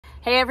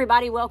Hey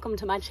everybody, welcome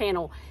to my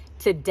channel.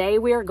 Today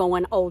we are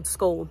going old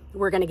school.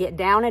 We're going to get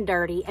down and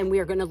dirty and we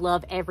are going to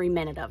love every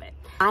minute of it.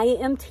 I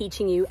am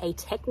teaching you a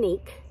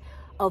technique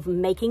of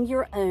making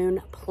your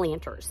own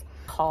planters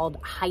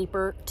called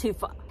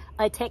Hypertufa,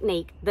 a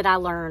technique that I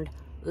learned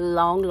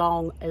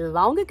long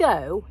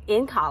ago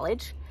in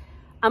college.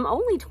 I'm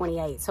only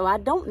 28, so I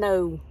don't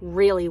know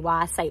really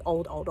why I say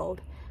old.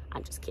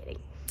 I'm just kidding.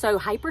 So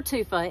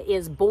Hypertufa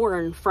is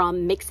born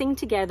from mixing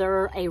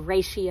together a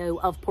ratio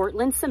of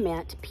Portland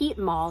cement, peat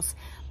moss,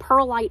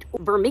 perlite,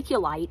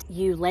 vermiculite.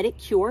 You let it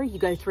cure. You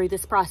go through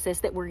this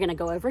process that we're going to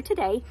go over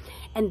today,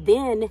 and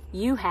then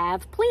you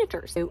have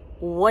planters. So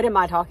what am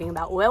I talking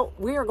about? Well,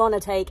 we are going to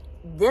take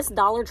this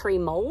Dollar Tree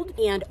mold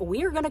and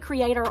we are going to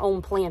create our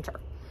own planter.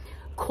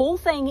 Cool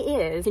thing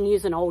is, you can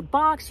use an old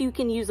box, you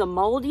can use a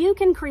mold, you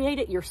can create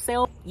it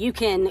yourself. You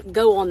can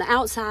go on the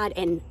outside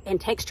and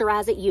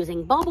texturize it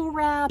using bubble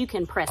wrap. You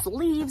can press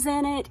leaves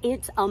in it.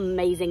 It's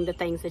amazing the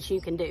things that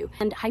you can do.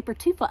 And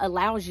Hypertufa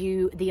allows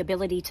you the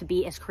ability to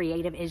be as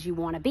creative as you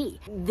want to be.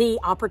 The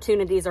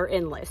opportunities are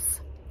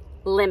endless,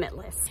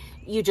 limitless.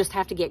 You just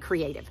have to get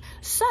creative.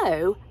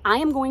 So I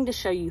am going to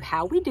show you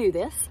how we do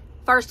this.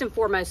 First and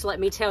foremost, let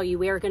me tell you,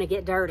 we are going to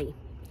get dirty.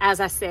 As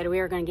I said, we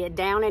are going to get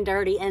down and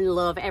dirty and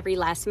love every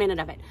last minute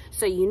of it.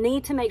 So you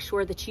need to make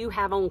sure that you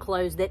have on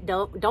clothes that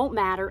don't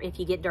matter if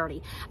you get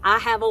dirty. I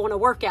have on a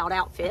workout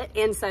outfit,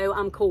 and so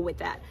I'm cool with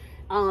that.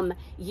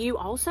 You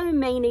also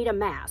may need a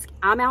mask.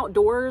 I'm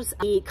outdoors.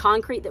 The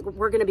concrete that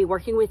we're going to be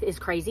working with is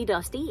crazy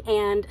dusty,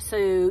 and so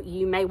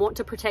you may want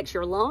to protect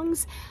your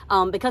lungs.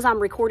 Because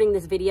I'm recording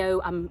this video,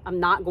 I'm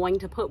not going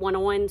to put one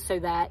on so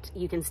that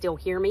you can still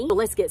hear me. So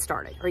let's get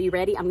started. Are you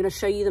ready? I'm going to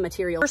show you the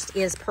material. First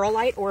is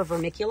perlite or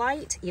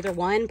vermiculite, either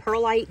one.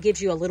 Perlite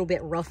gives you a little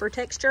bit rougher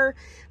texture.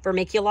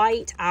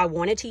 Vermiculite I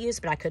wanted to use,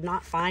 but I could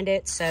not find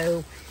it,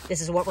 so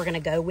this is what we're going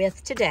to go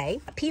with today.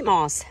 Peat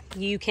moss,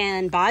 you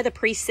can buy the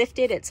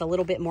pre-sifted. It's a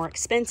little bit more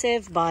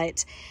expensive,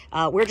 but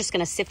we're just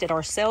going to sift it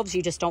ourselves.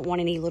 You just don't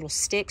want any little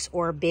sticks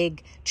or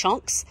big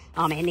chunks.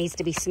 It needs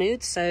to be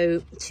smooth.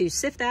 So to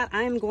sift that,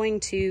 I'm going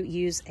to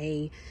use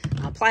a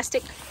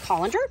plastic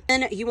colander.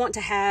 Then you want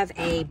to have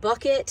a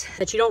bucket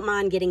that you don't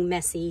mind getting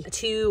messy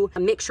to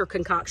mix your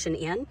concoction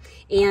in,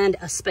 and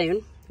a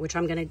spoon, which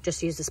I'm going to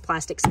just use this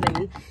plastic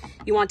spoon.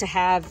 You want to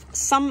have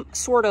some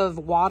sort of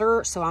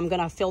water, so I'm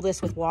going to fill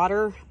this with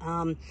water.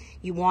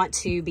 You want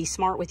to be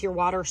smart with your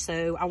water,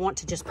 so I want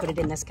to just put it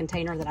in this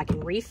container that I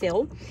can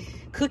refill.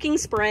 Cooking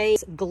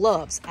sprays,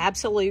 gloves,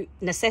 absolute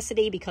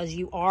necessity because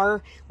you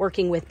are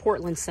working with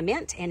Portland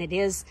cement and it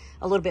is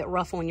a little bit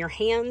rough on your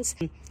hands.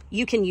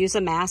 You can use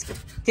a mask.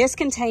 This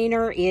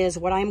container is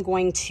what I'm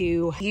going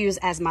to use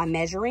as my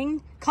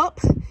measuring cup.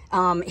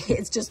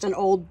 It's just an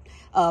old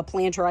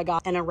planter I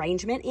got an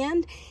arrangement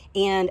in.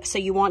 And so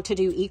you want to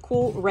do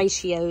equal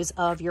ratios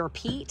of your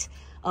peat,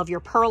 of your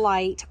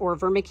perlite or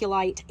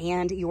vermiculite,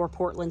 and your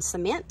Portland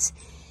cement.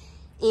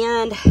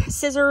 And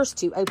scissors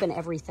to open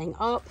everything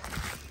up.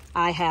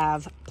 I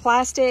have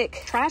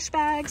plastic trash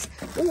bags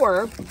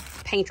or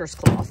painter's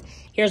cloth.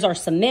 Here's our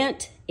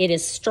cement. It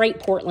is straight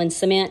Portland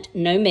cement,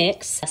 no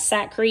mix.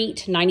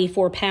 Saccrete,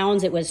 94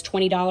 pounds. It was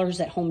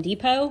 $20 at Home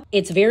Depot.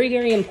 It's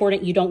very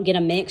important you don't get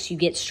a mix. You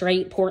get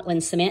straight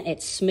Portland cement.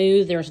 It's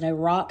smooth. There's no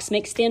rocks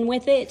mixed in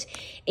with it.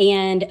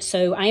 And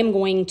so I am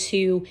going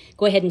to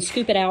go ahead and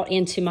scoop it out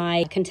into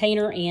my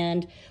container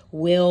and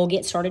we'll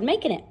get started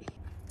making it.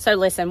 So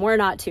listen, we're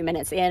not 2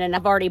 minutes in and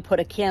I've already put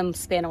a Kim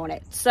spin on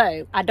it.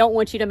 So I don't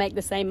want you to make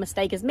the same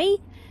mistake as me.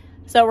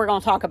 So we're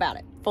going to talk about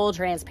it. Full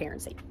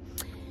transparency.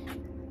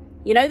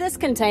 You know this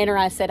container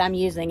I said I'm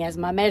using as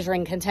my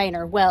measuring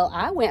container? Well,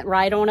 I went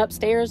right on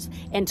upstairs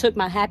and took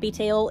my Happy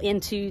Tail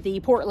into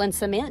the Portland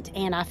cement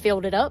and I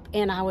filled it up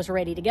and I was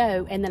ready to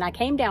go. And then I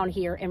came down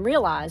here and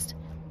realized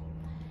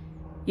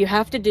you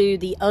have to do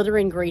the other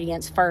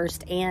ingredients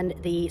first and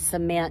the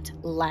cement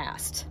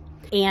last.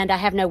 And I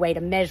have no way to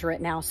measure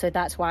it now, so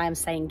that's why I'm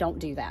saying don't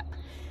do that.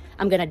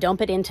 I'm gonna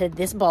dump it into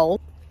this bowl.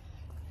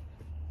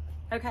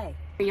 Okay,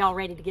 are y'all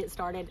ready to get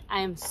started?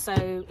 I am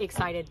so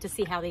excited to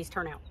see how these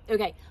turn out.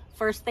 Okay,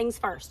 first things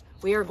first,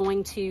 we are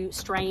going to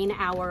strain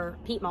our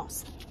peat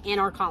moss in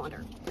our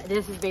colander.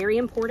 This is very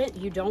important.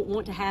 You don't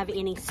want to have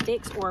any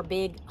sticks or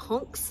big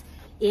hunks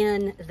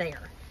in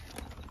there.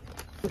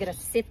 I'm gonna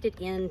sift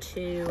it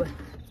into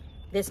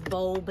this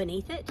bowl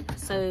beneath it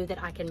so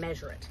that I can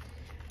measure it.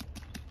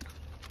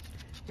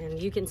 And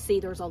you can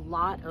see there's a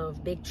lot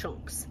of big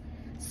chunks.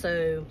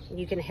 So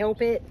you can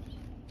help it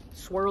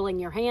swirling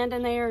your hand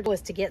in there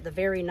was to get the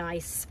very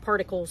nice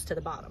particles to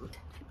the bottom.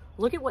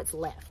 Look at what's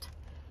left.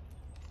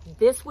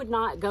 This would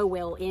not go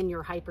well in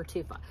your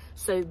Hypertufa.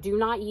 So do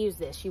not use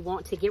this. You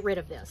want to get rid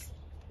of this.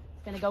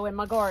 It's gonna go in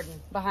my garden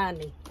behind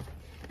me.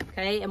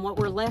 Okay, and what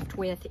we're left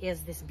with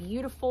is this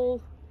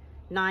beautiful,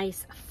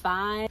 nice,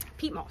 fine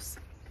peat moss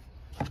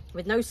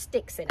with no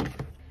sticks in it.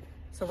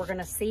 So we're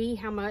gonna see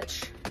how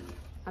much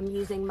I'm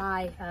using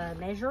my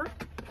measure,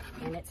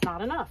 and it's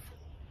not enough.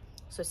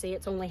 So see,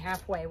 it's only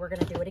halfway. We're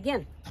gonna do it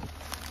again.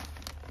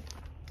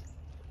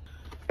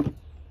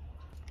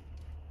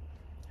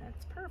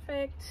 That's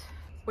perfect.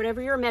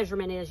 whatever your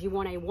measurement is, you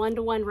want a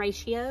 1-to-1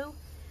 ratio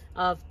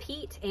of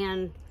peat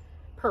and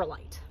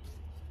perlite.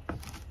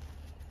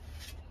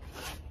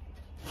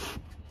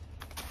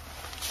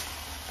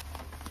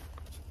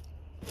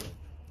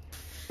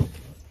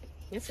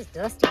 This is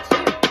dusty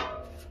too.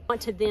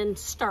 Want to then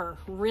stir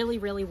really,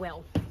 really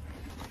well.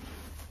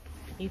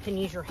 You can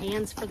use your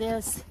hands for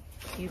this.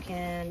 You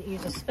can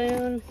use a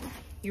spoon.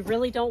 You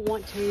really don't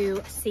want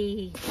to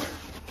see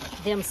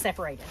them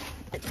separated.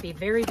 It to be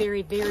very,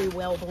 very, very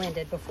well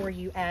blended before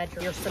you add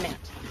your cement.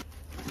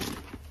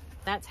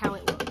 That's how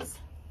it looks.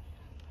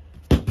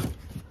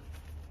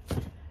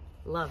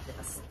 Love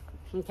this.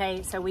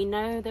 Okay, so we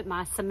know that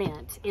my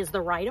cement is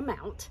the right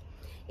amount,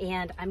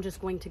 and I'm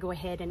just going to go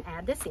ahead and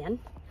add this in.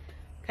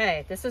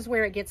 Okay, this is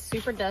where it gets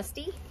super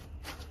dusty.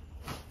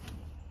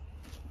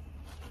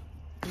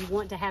 You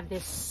want to have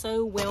this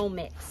so well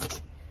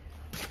mixed.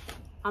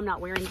 I'm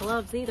not wearing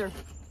gloves either.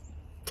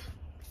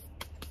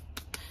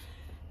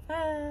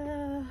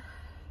 I'm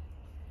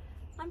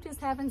just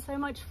having so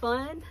much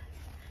fun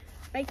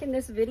making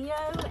this video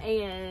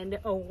and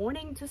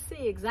wanting to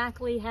see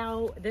exactly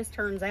how this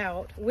turns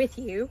out with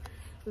you,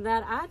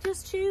 that I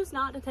just choose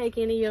not to take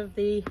any of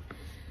the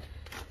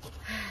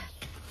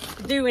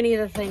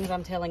things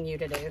I'm telling you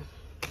to do.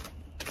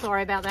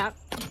 Sorry about that.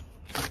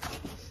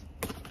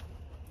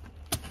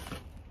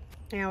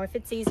 Now, if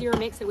it's easier,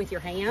 mix it with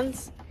your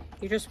hands.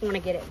 You just want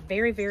to get it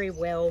very, very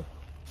well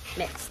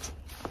mixed.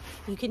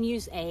 You can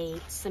use a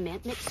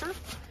cement mixer.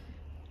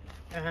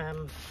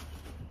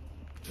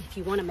 If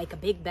you want to make a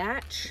big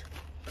batch.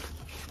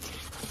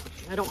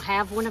 I don't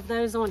have one of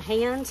those on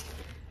hand,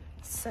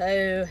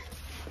 so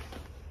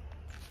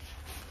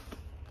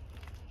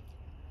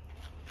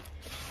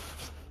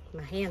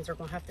my hands are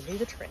going to have to do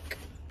the trick.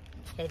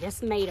 Okay,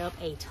 this made up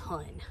a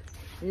ton.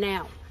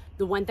 Now,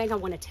 the one thing I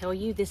want to tell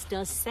you, this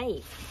does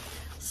save.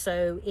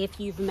 So if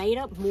you've made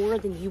up more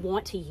than you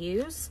want to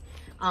use,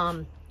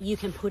 you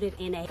can put it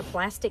in a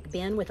plastic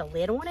bin with a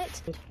lid on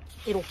it, and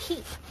it'll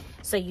keep.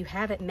 So you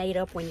have it made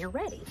up when you're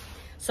ready.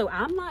 So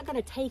I'm not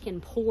going to take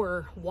and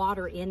pour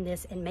water in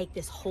this and make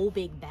this whole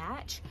big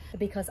batch,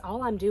 because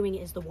all I'm doing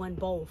is the one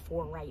bowl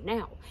for right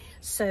now.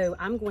 So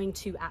I'm going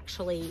to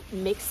actually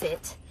mix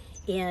it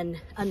in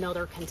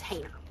another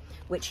container,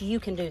 which you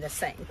can do the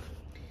same.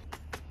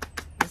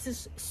 This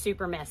is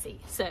super messy,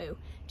 so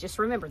just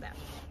remember that.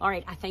 All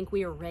right, I think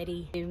we are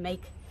ready to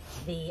make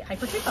the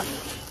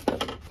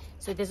Hypertufa.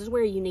 So this is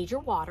where you need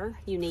your water,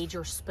 you need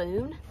your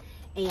spoon,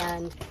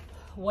 and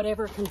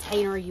whatever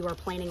container you are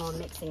planning on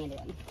mixing it in.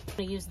 I'm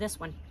gonna use this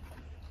one.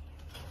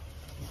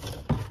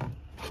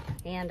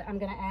 And I'm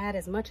gonna add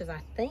as much as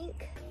I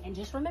think. And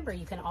just remember,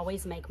 you can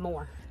always make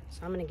more.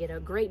 So I'm gonna get a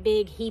great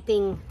big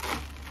heaping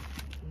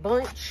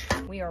bunch.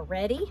 We are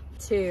ready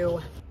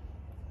to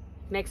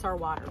mix our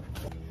water.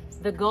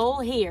 The goal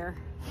here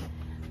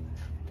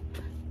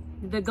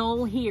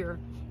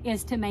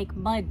is to make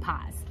mud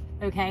pies,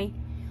 okay?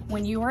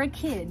 When you were a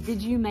kid,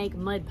 did you make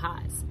mud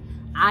pies?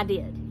 I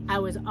did. I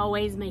was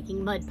always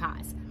making mud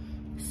pies.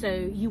 So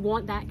you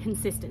want that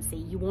consistency.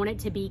 You want it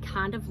to be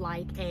kind of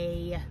like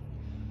a,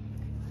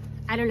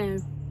 I don't know,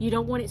 you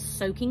don't want it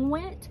soaking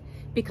wet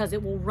because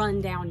it will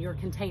run down your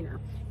container.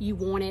 You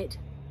want it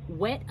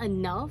wet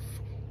enough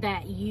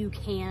that you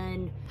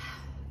can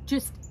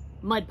just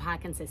mud pie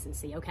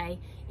consistency, okay?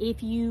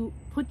 If you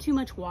put too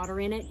much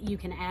water in it, you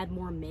can add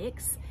more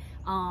mix.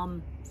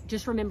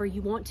 Just remember,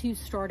 you want to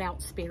start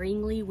out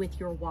sparingly with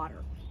your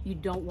water. You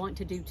don't want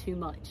to do too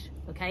much,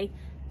 okay?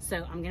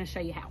 So I'm gonna show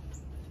you how.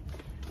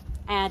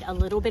 Add a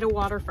little bit of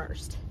water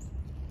first.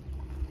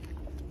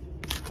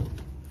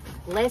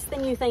 Less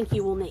than you think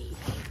you will need.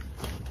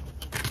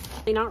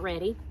 They're not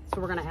ready,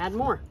 so we're gonna add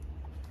more.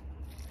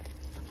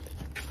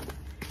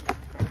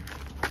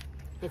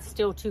 It's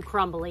still too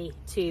crumbly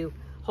to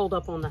hold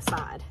up on the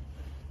side.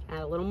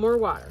 Add a little more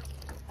water.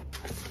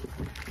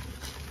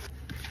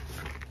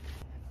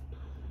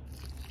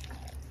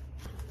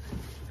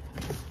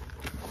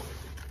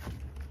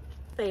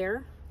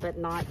 There, but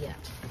not yet.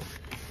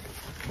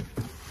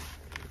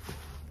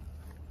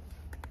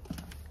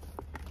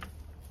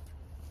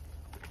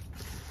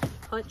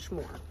 Touch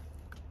more.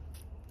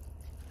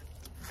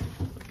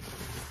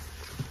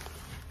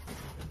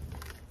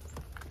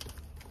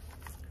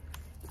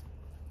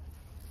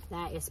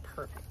 That is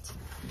perfect.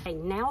 Okay,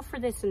 now for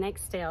this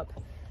next step,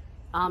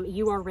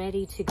 you are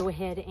ready to go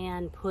ahead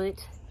and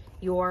put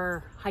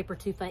your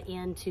Hypertufa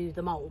into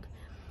the mold.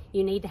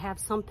 You need to have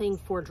something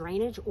for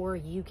drainage, or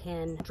you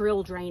can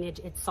drill drainage.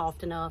 It's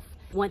soft enough.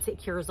 Once it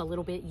cures a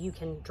little bit, you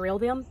can drill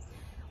them.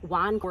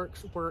 Wine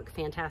corks work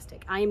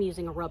fantastic. I am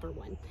using a rubber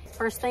one.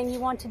 First thing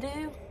you want to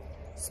do,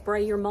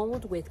 spray your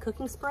mold with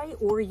cooking spray,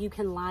 or you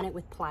can line it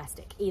with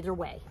plastic. Either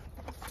way.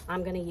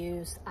 I'm gonna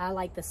use, I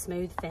like the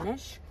smooth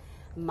finish.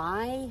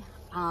 My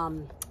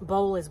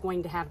bowl is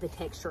going to have the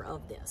texture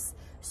of this.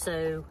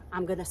 So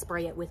I'm gonna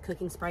spray it with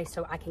cooking spray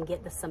so I can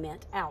get the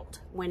cement out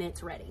when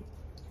it's ready.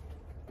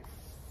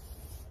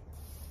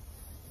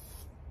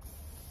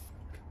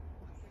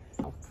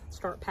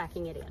 Start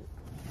packing it in.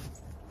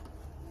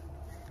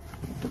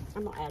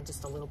 I'm gonna add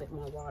just a little bit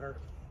more water.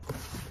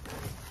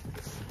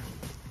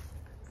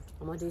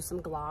 I'm gonna do some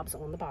globs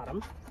on the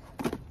bottom.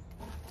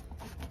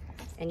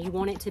 And you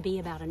want it to be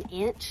about 1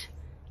 inch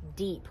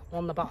deep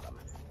on the bottom.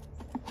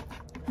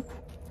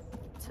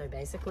 So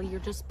basically you're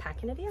just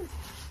packing it in.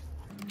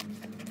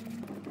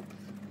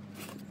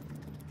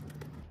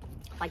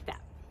 Like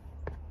that.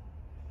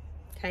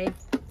 Okay,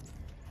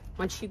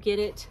 once you get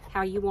it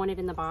how you want it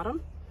in the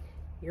bottom,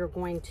 you're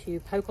going to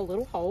poke a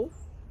little hole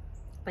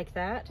like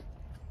that,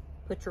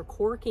 put your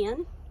cork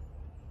in,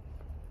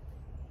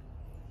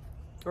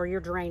 or your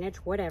drainage,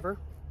 whatever.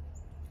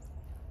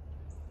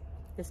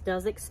 This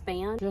does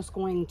expand. Just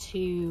going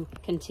to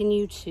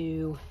continue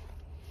to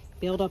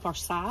build up our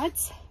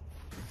sides.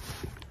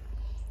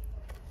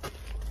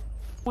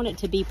 Want it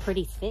to be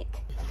pretty thick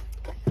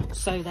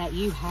so that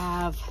you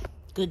have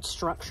good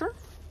structure.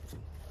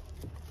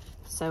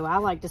 So I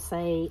like to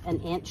say 1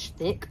 inch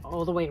thick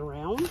all the way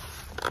around.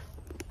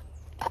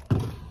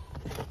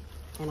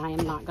 And I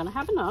am not gonna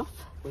have enough,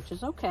 which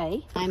is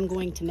okay. I'm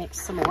going to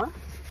mix some more.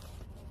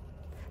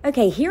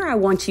 Okay, here I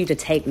want you to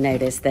take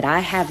notice that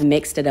I have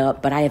mixed it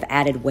up, but I have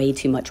added way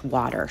too much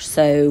water.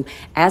 So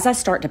as I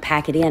start to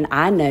pack it in,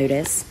 I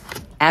notice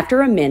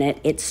after a minute,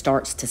 it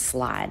starts to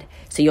slide.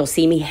 So you'll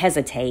see me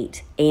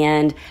hesitate,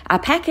 and I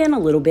pack in a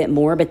little bit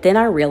more, but then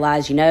I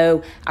realize, you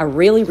know, I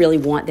really, really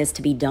want this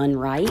to be done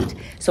right.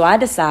 So I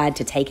decide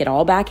to take it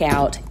all back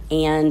out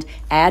and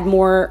add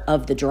more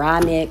of the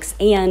dry mix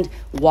and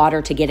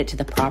water to get it to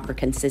the proper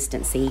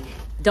consistency.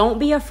 Don't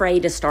be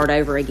afraid to start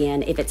over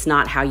again if it's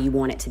not how you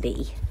want it to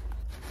be.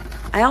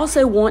 I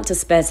also want to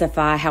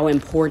specify how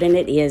important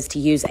it is to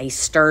use a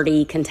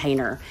sturdy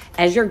container.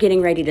 As you're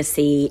getting ready to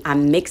see,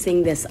 I'm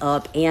mixing this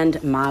up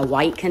and my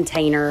white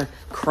container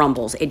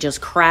crumbles. It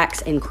just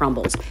cracks and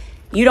crumbles.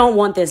 You don't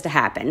want this to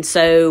happen,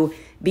 so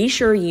be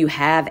sure you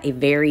have a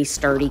very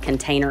sturdy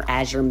container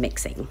as you're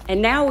mixing.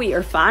 And now we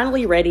are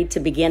finally ready to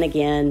begin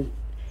again.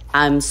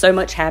 I'm so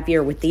much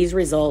happier with these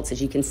results.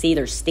 As you can see,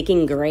 they're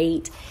sticking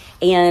great.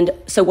 And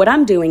so what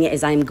I'm doing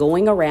is I'm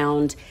going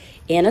around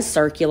in a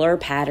circular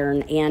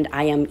pattern, and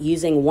I am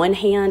using one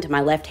hand,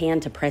 my left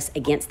hand, to press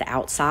against the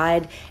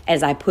outside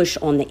as I push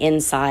on the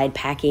inside,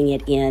 packing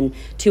it in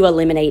to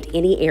eliminate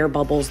any air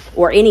bubbles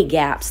or any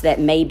gaps that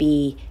may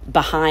be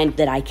behind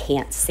that I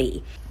can't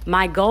see.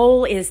 My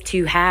goal is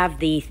to have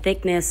the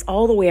thickness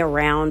all the way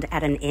around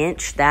at 1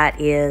 inch. That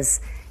is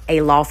a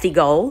lofty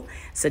goal,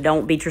 so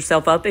don't beat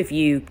yourself up if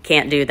you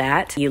can't do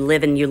that. You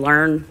live and you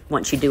learn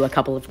once you do a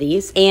couple of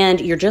these. And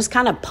you're just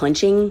kind of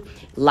punching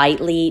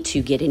lightly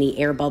to get any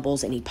air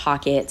bubbles, any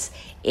pockets,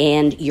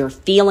 and you're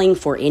feeling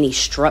for any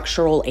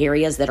structural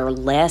areas that are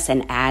less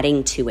and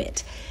adding to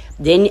it.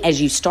 Then as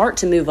you start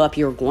to move up,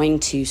 you're going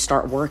to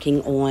start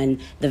working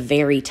on the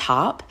very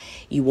top.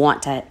 You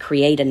want to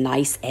create a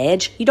nice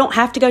edge. You don't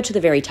have to go to the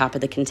very top of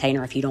the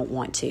container if you don't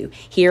want to.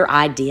 Here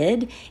I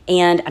did,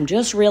 and I'm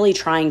just really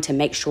trying to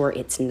make sure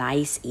it's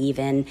nice,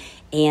 even.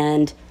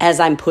 And as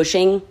I'm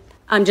pushing,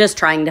 I'm just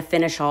trying to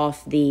finish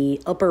off the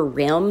upper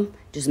rim,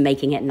 just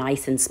making it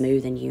nice and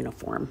smooth and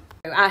uniform.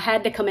 I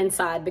had to come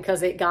inside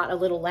because it got a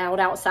little loud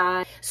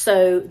outside.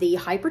 So the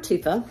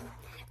Hypertufa,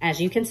 as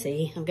you can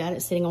see, I've got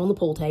it sitting on the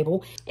pool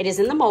table. It is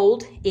in the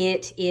mold.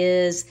 It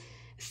is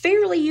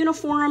fairly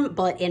uniform,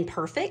 but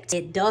imperfect.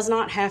 It does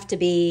not have to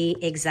be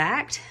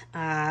exact.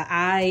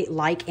 I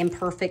like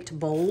imperfect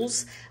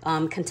bowls,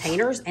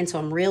 containers, and so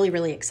I'm really,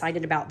 really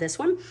excited about this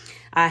one.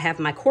 I have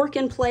my cork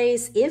in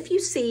place. If you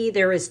see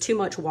there is too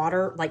much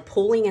water, like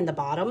pooling in the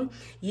bottom,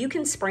 you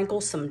can sprinkle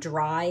some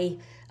dry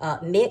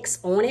mix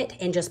on it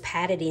and just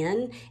pat it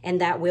in,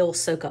 and that will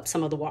soak up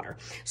some of the water.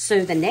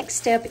 So the next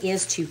step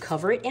is to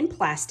cover it in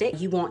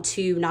plastic. You want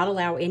to not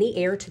allow any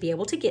air to be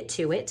able to get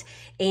to it,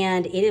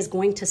 and it is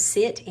going to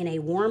sit in a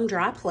warm,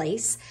 dry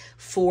place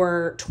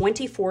for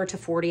 24 to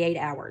 48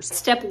 hours.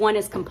 Step one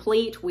is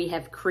complete. We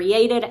have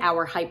created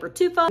our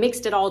Hypertufa,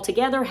 mixed it all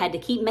together, had to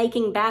keep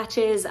making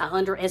batches. I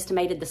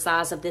underestimated the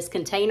size of this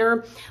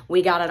container.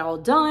 We got it all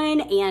done,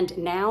 and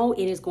now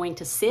it is going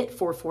to sit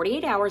for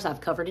 48 hours.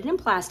 I've covered it in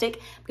plastic.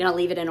 I'm gonna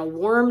leave it in a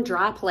warm,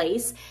 dry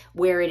place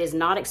where it is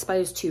not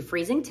exposed to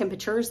freezing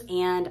temperatures,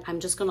 and I'm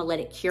just gonna let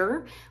it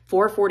cure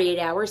for 48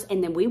 hours,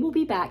 and then we will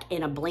be back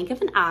in a blink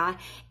of an eye,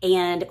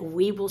 and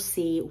we will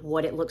see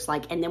what it looks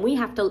like. And then we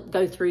have to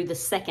go through the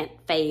second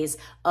phase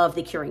of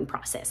the curing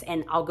process,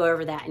 and I'll go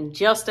over that in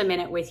just a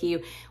minute with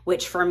you,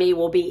 which for me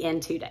will be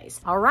in 2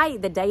 days. All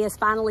right, the day is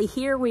finally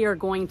here. We are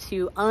going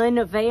to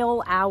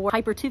unveil our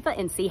Hypertufa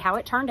and see how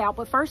it turned out.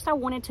 But first, I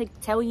wanted to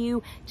tell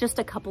you just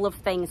a couple of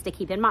things to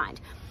keep in mind.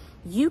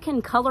 You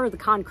can color the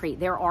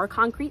concrete. There are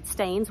concrete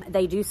stains.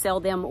 They do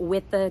sell them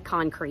with the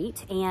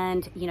concrete,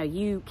 and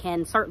you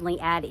can certainly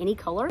add any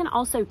color and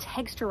also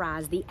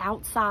texturize the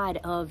outside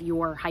of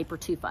your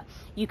Hypertufa.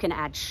 You can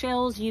add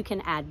shells, you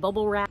can add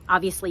bubble wrap.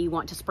 Obviously you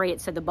want to spray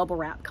it so the bubble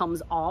wrap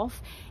comes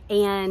off,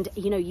 and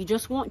you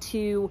just want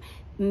to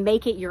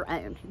make it your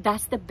own.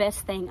 That's the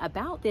best thing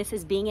about this,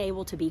 is being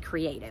able to be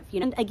creative.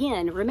 And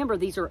again, remember,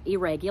 these are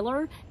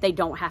irregular. They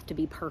don't have to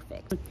be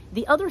perfect.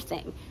 The other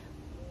thing,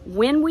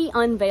 when we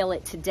unveil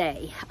it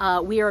today,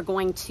 we are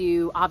going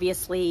to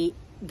obviously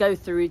go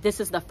through, this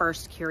is the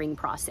first curing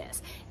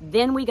process.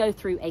 Then we go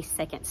through a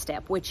second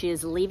step, which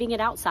is leaving it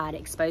outside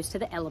exposed to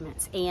the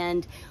elements.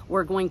 And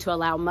we're going to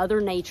allow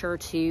Mother Nature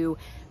to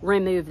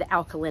remove the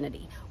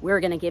alkalinity. We're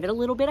going to give it a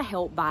little bit of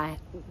help by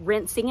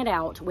rinsing it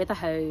out with a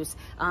hose,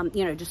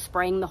 you know, just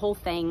spraying the whole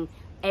thing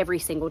every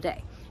single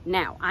day.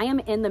 Now, I am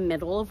in the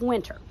middle of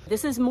winter.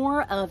 This is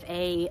more of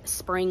a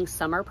spring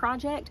summer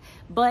project,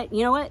 but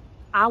you know what?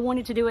 I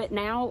wanted to do it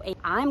now.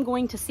 I'm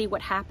going to see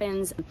what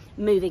happens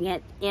moving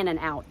it in and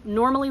out.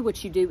 Normally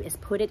what you do is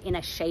put it in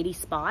a shady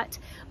spot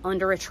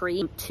under a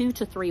tree 2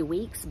 to 3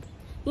 weeks.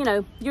 You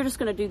know, you're just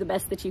gonna do the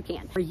best that you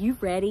can. Are you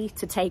ready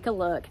to take a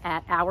look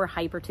at our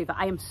Hypertufa?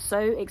 I am so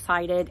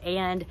excited,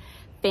 and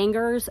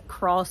fingers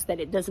crossed that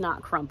it does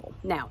not crumble.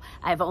 Now,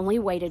 I've only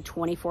waited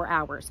 24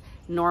 hours.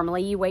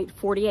 Normally you wait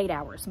 48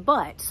 hours,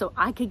 but so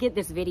I could get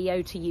this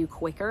video to you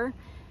quicker,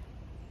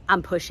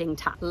 I'm pushing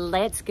time.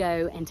 Let's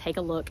go and take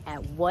a look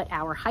at what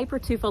our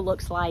Hypertufa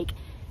looks like.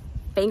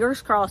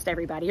 Fingers crossed,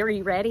 everybody. Are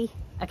you ready?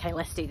 Okay,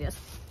 let's do this.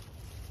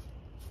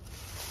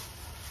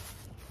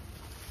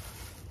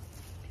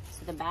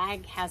 So the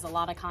bag has a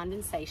lot of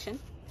condensation.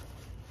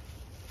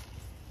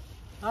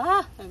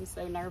 Ah, I'm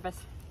so nervous.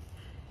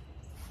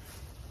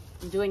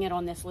 I'm doing it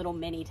on this little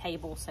mini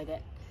table so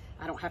that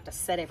I don't have to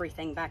set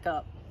everything back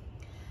up.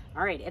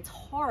 All right, it's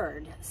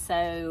hard,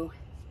 so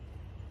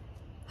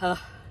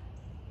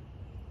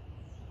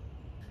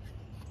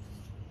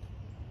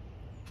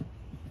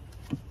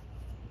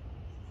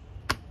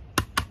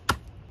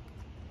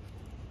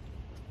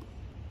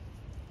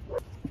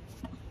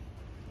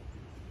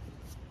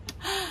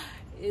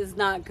is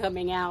not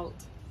coming out.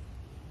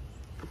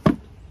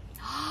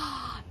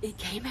 It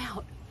came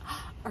out.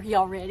 Are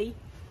y'all ready?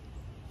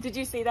 Did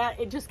you see that?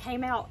 It just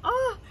came out.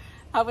 Oh,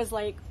 I was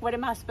like, what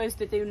am I supposed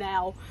to do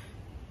now?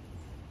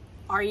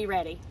 Are you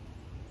ready?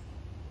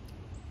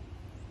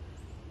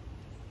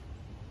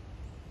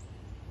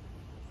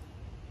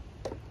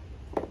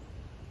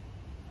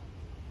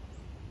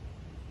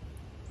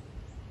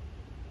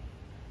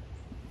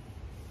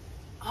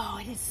 Oh,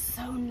 it is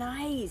so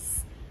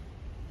nice.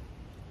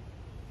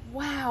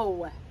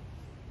 Wow.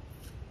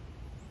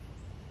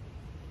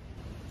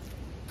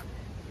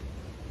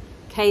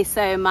 Okay,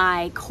 so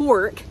my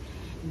cork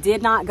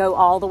did not go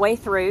all the way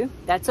through.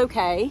 That's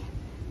okay.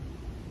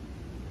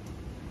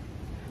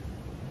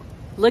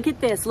 Look at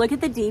this. Look at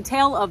the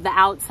detail of the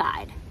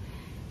outside.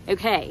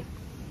 Okay.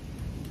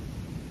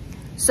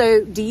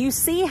 So do you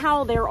see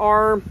how there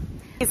are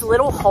these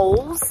little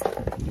holes?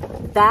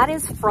 That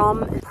is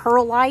from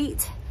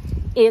perlite.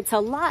 It's a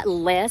lot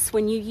less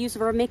when you use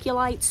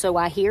vermiculite, so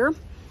I hear.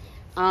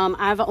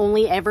 I've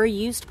only ever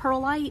used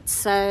perlite,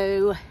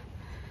 so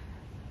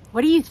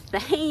what do you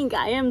think?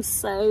 I am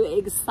so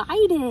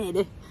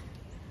excited.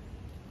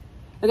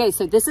 Okay,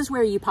 so this is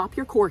where you pop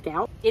your cork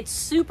out. It's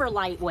super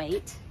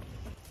lightweight.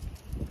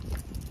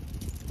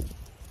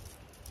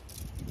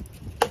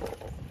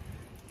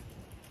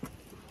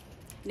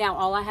 Now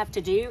all I have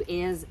to do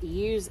is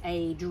use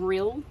a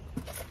drill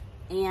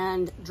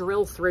and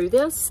drill through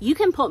this. You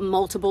can put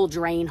multiple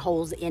drain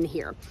holes in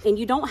here, and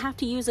you don't have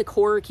to use a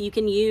cork. You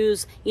can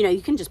use, you know,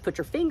 you can just put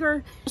your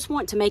finger. Just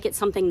want to make it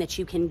something that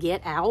you can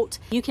get out.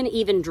 You can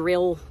even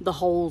drill the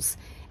holes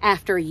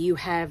after you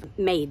have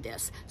made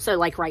this. So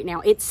like right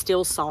now, it's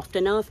still soft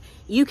enough.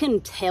 You can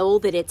tell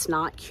that it's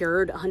not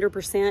cured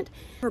 100%,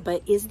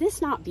 but is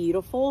this not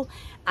beautiful?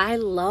 I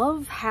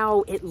love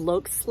how it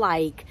looks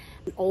like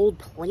an old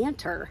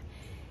planter.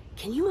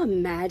 Can you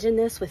imagine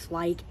this with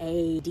like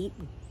a deep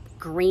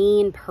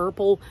green,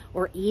 purple,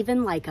 or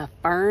even like a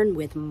fern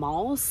with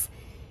moss?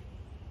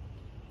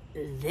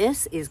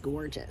 This is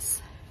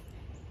gorgeous.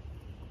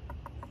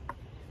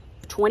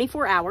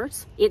 24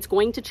 hours, it's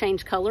going to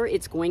change color.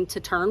 It's going to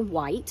turn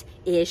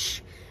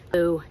white-ish.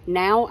 So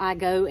now I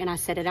go and I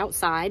set it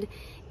outside,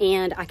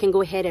 and I can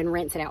go ahead and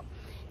rinse it out.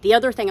 The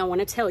other thing I want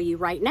to tell you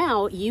right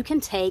now, you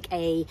can take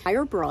a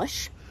wire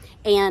brush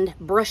and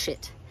brush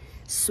it,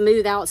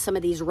 smooth out some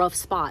of these rough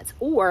spots.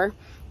 Or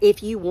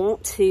if you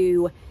want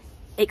to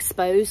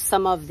expose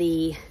some of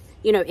the,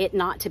 you know, it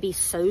not to be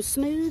so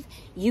smooth,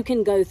 you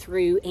can go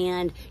through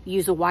and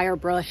use a wire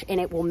brush, and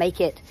it will make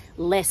it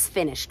less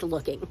finished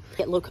looking.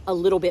 It look a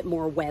little bit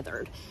more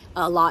weathered,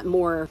 a lot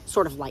more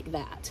sort of like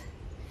that.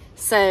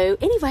 So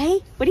anyway,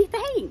 what do you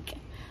think?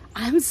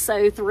 I'm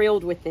so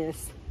thrilled with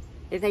this.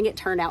 I think it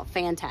turned out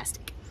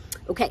fantastic.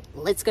 Okay,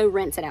 let's go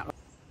rinse it out.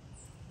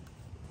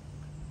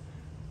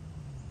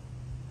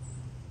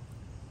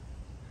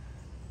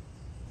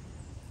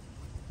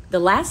 The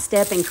last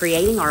step in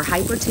creating our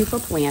Hypertufa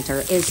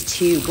planter is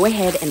to go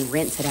ahead and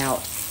rinse it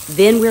out.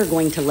 Then we're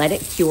going to let it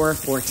cure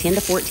for 10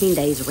 to 14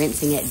 days,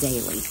 rinsing it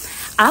daily.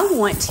 I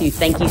want to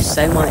thank you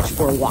so much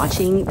for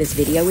watching this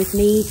video with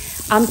me.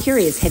 I'm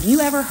curious, have you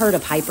ever heard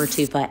of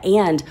Hypertufa,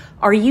 and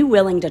are you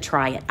willing to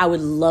try it? I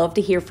would love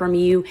to hear from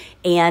you,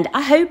 and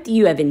I hope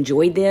you have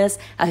enjoyed this.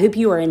 I hope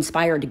you are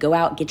inspired to go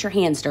out, get your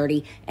hands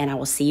dirty, and I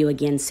will see you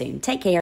again soon. Take care.